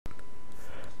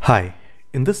Hi,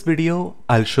 in this video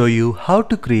I'll show you how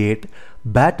to create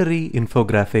battery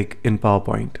infographic in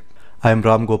PowerPoint. I'm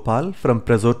Ramgopal from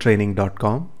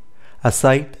prezotraining.com, a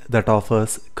site that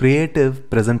offers creative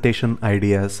presentation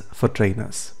ideas for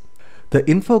trainers. The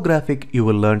infographic you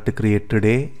will learn to create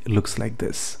today looks like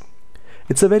this.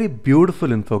 It's a very beautiful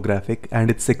infographic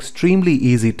and it's extremely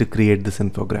easy to create this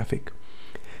infographic.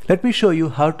 Let me show you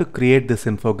how to create this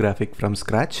infographic from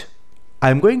scratch.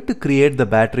 I'm going to create the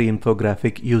battery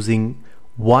infographic using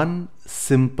one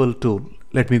simple tool.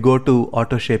 Let me go to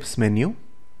autoshapes menu.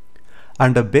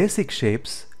 Under basic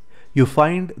shapes, you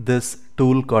find this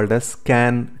tool called as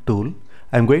can tool.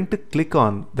 I'm going to click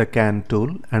on the can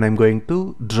tool and I'm going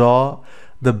to draw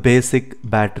the basic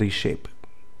battery shape.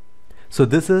 So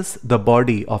this is the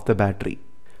body of the battery.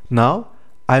 Now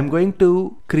I'm going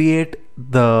to create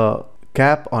the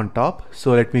cap on top.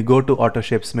 So let me go to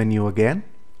autoshapes menu again.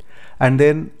 And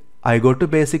then I go to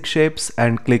basic shapes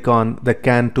and click on the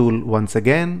can tool once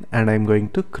again and I'm going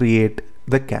to create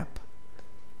the cap.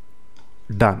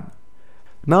 Done.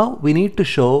 Now we need to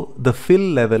show the fill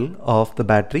level of the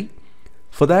battery.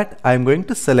 For that I'm going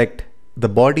to select the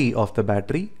body of the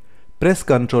battery, press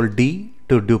Ctrl D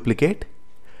to duplicate,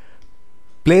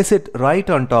 place it right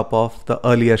on top of the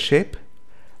earlier shape,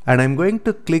 and I'm going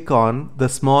to click on the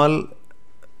small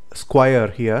square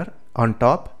here on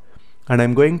top and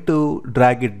I'm going to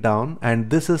drag it down,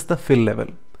 and this is the fill level.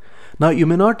 Now you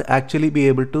may not actually be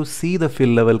able to see the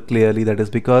fill level clearly. That is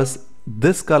because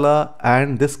this color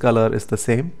and this color is the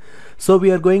same. So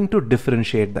we are going to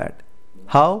differentiate that.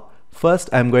 How? First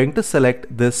I'm going to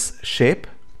select this shape.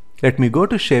 Let me go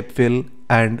to shape fill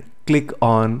and click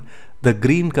on the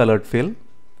green colored fill,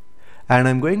 and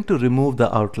I'm going to remove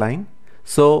the outline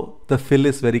so the fill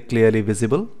is very clearly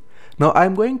visible. Now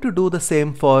I'm going to do the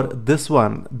same for this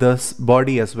one, this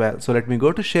body as well. So let me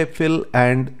go to shape fill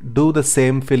and do the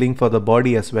same filling for the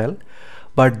body as well.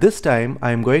 But this time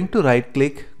I'm going to right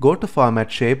click, go to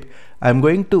format shape. I'm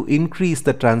going to increase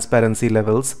the transparency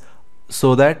levels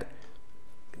so that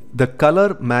the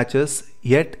color matches,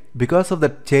 yet because of the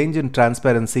change in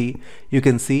transparency you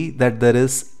can see that there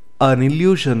is an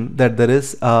illusion that there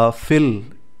is a fill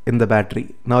in the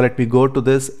battery. Now let me go to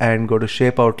this and go to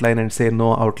shape outline and say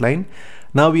no outline.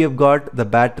 Now we have got the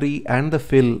battery and the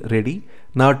fill ready.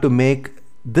 Now to make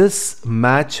this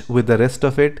match with the rest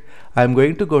of it, I'm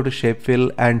going to go to shape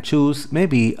fill and choose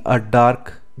maybe a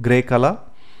dark gray color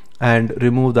and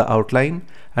remove the outline,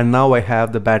 and now I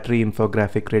have the battery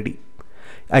infographic ready.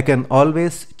 I can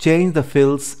always change the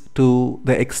fills to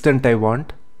the extent I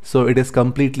want, so it is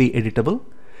completely editable.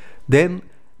 Then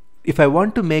if I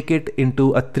want to make it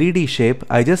into a 3D shape,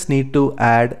 I just need to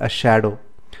add a shadow.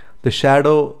 The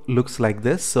shadow looks like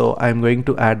this, so I'm going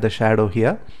to add the shadow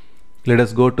here. Let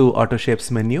us go to autoshapes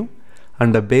menu.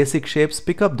 Under basic shapes,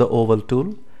 pick up the oval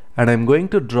tool and I'm going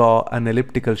to draw an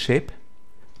elliptical shape.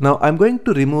 Now I'm going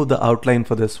to remove the outline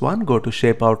for this one. Go to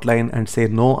shape outline and say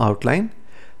no outline.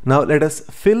 Now let us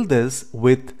fill this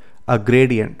with a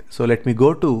gradient. So let me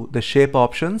go to the shape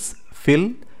options,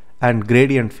 fill and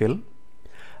gradient fill.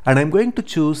 And I'm going to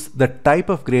choose the type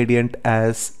of gradient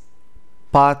as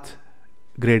path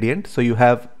gradient. So you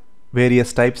have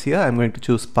various types here. I'm going to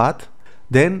choose path.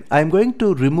 Then I'm going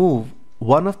to remove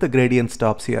one of the gradient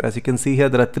stops here. As you can see here,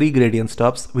 there are 3 gradient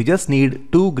stops. We just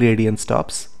need 2 gradient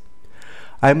stops.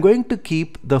 I'm going to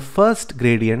keep the first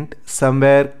gradient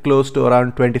somewhere close to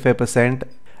around 25%.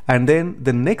 And then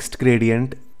the next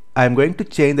gradient, I'm going to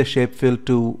change the shape fill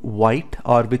to white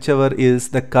or whichever is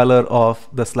the color of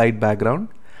the slide background.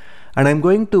 And I'm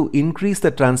going to increase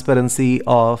the transparency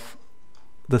of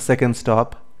the second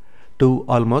stop to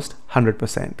almost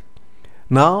 100%.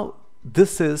 Now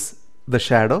this is the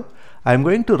shadow. I'm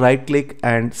going to right click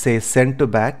and say send to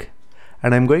back,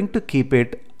 and I'm going to keep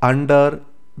it under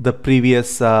the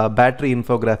previous battery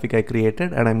infographic I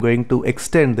created, and I'm going to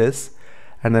extend this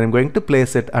and then I'm going to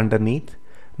place it underneath.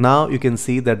 Now you can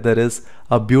see that there is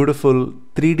a beautiful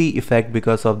 3D effect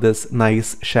because of this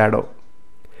nice shadow.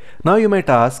 Now you might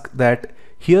ask that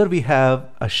here we have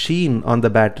a sheen on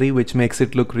the battery which makes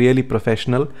it look really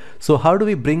professional. So how do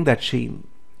we bring that sheen?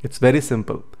 It's very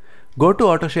simple. Go to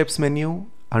autoshapes menu,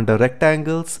 under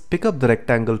rectangles, pick up the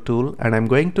rectangle tool and I'm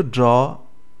going to draw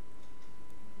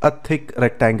a thick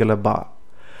rectangular bar.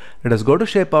 Let us go to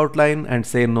shape outline and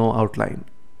say no outline.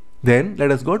 Then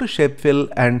let us go to shape fill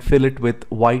and fill it with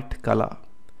white color.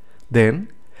 Then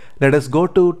let us go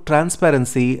to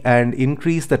transparency and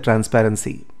increase the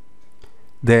transparency.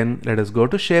 Then let us go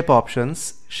to shape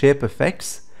options, shape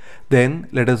effects. Then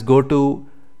let us go to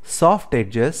soft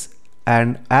edges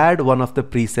and add one of the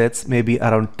presets, maybe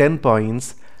around 10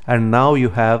 points, and now you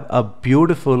have a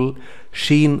beautiful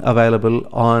sheen available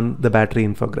on the battery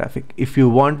infographic. If you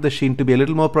want the sheen to be a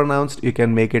little more pronounced, you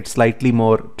can make it slightly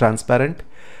more transparent,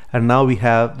 and now we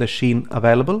have the sheen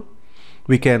available.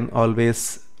 We can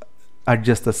always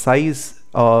adjust the size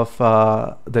of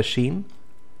the sheen.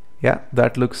 Yeah,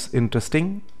 that looks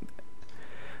interesting.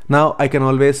 Now I can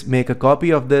always make a copy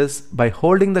of this by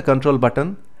holding the control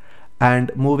button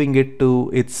and moving it to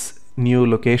its new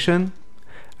location,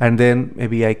 and then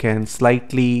maybe I can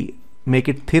slightly make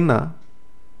it thinner.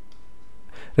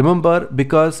 Remember,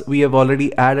 because we have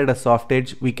already added a soft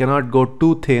edge, we cannot go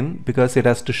too thin because it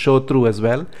has to show through as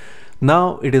well.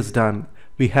 Now it is done.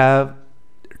 We have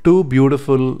two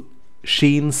beautiful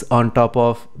sheens on top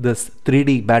of this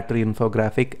 3D battery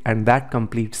infographic, and that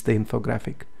completes the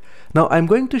infographic. Now I'm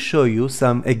going to show you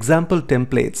some example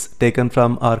templates taken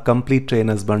from our complete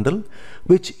trainers bundle,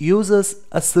 which uses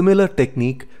a similar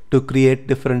technique to create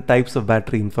different types of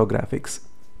battery infographics.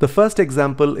 The first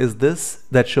example is this,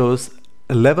 that shows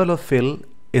a level of fill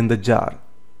in the jar.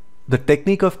 The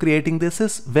technique of creating this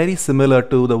is very similar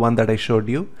to the one that I showed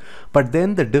you, but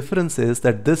then the difference is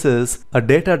that this is a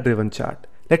data-driven chart.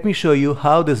 Let me show you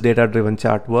how this data-driven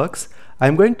chart works.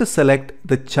 I'm going to select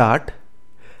the chart,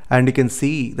 and you can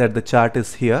see that the chart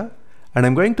is here, and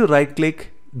I'm going to right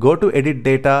click, go to edit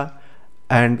data,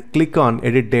 and click on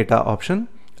edit data option,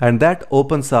 and that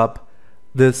opens up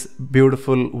this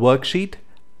beautiful worksheet.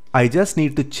 I just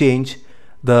need to change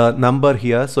the number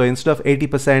here. So instead of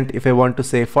 80%, if I want to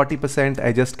say 40%,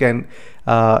 I just can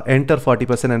enter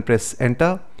 40% and press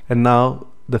enter, and now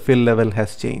the fill level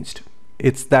has changed.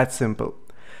 It's that simple.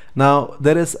 Now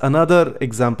there is another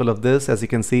example of this. As you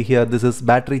can see here, this is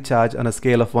battery charge on a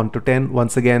scale of 1 to 10.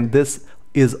 Once again, this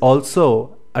is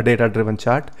also a data-driven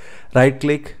chart. Right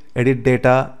click, edit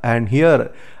data, and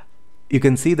here you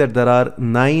can see that there are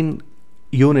 9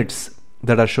 units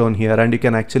that are shown here, and you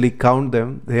can actually count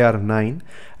them. They are 9,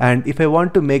 and if I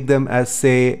want to make them as,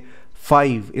 say,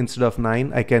 5 instead of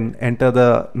 9, I can enter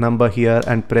the number here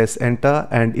and press enter,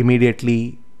 and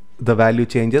immediately the value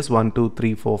changes. 1, 2,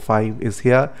 3, 4, 5 is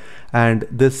here, and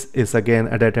this is again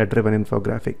a data-driven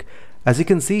infographic. As you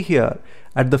can see here,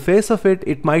 at the face of it,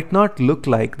 it might not look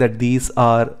like that these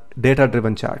are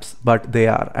data-driven charts, but they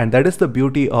are, and that is the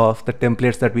beauty of the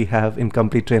templates that we have in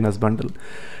Complete Trainers bundle.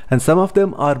 And some of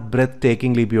them are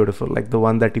breathtakingly beautiful, like the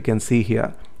one that you can see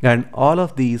here, and all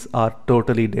of these are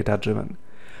totally data-driven.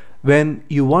 When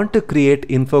you want to create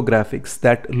infographics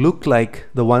that look like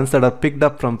the ones that are picked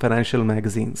up from financial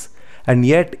magazines, and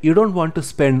yet you don't want to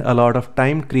spend a lot of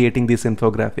time creating these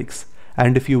infographics,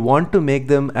 and if you want to make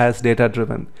them as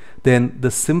data-driven, then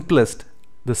the simplest,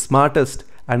 the smartest,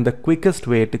 and the quickest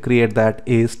way to create that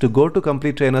is to go to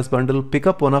Complete Trainers bundle, pick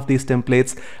up one of these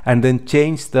templates, and then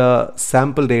change the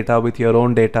sample data with your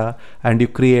own data, and you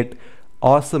create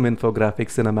awesome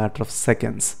infographics in a matter of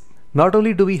seconds. Not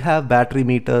only do we have battery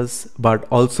meters, but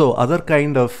also other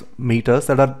kind of meters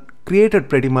that are created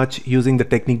pretty much using the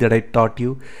technique that I taught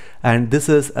you. And this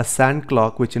is a sand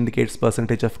clock, which indicates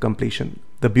percentage of completion.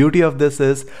 The beauty of this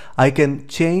is I can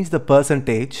change the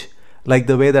percentage like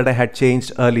the way that I had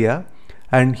changed earlier.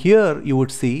 And here you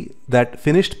would see that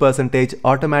finished percentage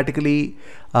automatically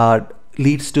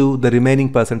leads to the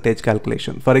remaining percentage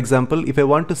calculation. For example, if I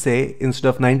want to say instead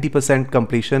of 90%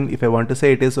 completion, if I want to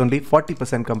say it is only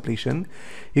 40% completion,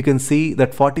 you can see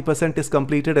that 40% is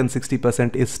completed and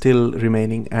 60% is still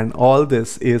remaining. And all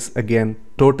this is again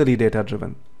totally data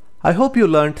driven. I hope you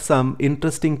learned some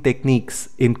interesting techniques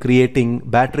in creating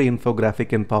battery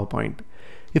infographic in PowerPoint.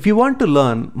 If you want to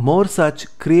learn more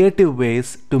such creative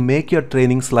ways to make your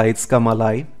training slides come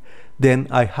alive, then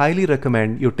I highly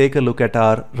recommend you take a look at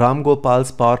our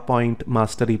Ramgopal's PowerPoint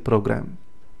Mastery Program.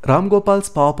 Ramgopal's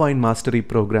PowerPoint Mastery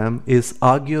Program is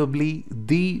arguably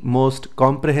the most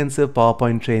comprehensive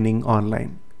PowerPoint training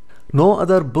online. No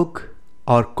other book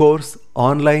or course,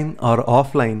 online or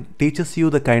offline, teaches you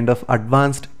the kind of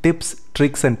advanced tips,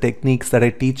 tricks and techniques that I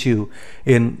teach you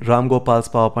in Ramgopal's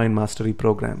PowerPoint Mastery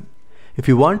Program. If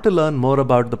you want to learn more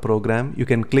about the program, you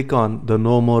can click on the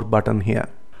Know More button here.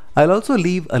 I'll also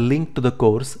leave a link to the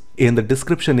course in the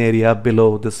description area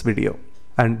below this video.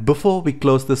 And before we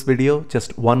close this video,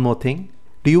 just one more thing.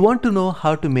 Do you want to know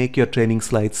how to make your training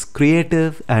slides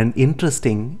creative and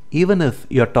interesting even if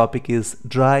your topic is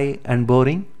dry and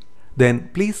boring? Then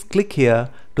please click here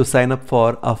to sign up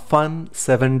for a fun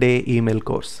 7-day email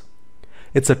course.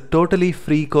 It's a totally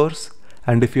free course,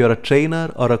 and if you're a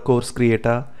trainer or a course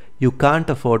creator, you can't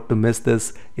afford to miss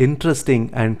this interesting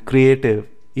and creative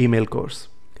email course.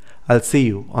 I'll see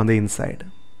you on the inside.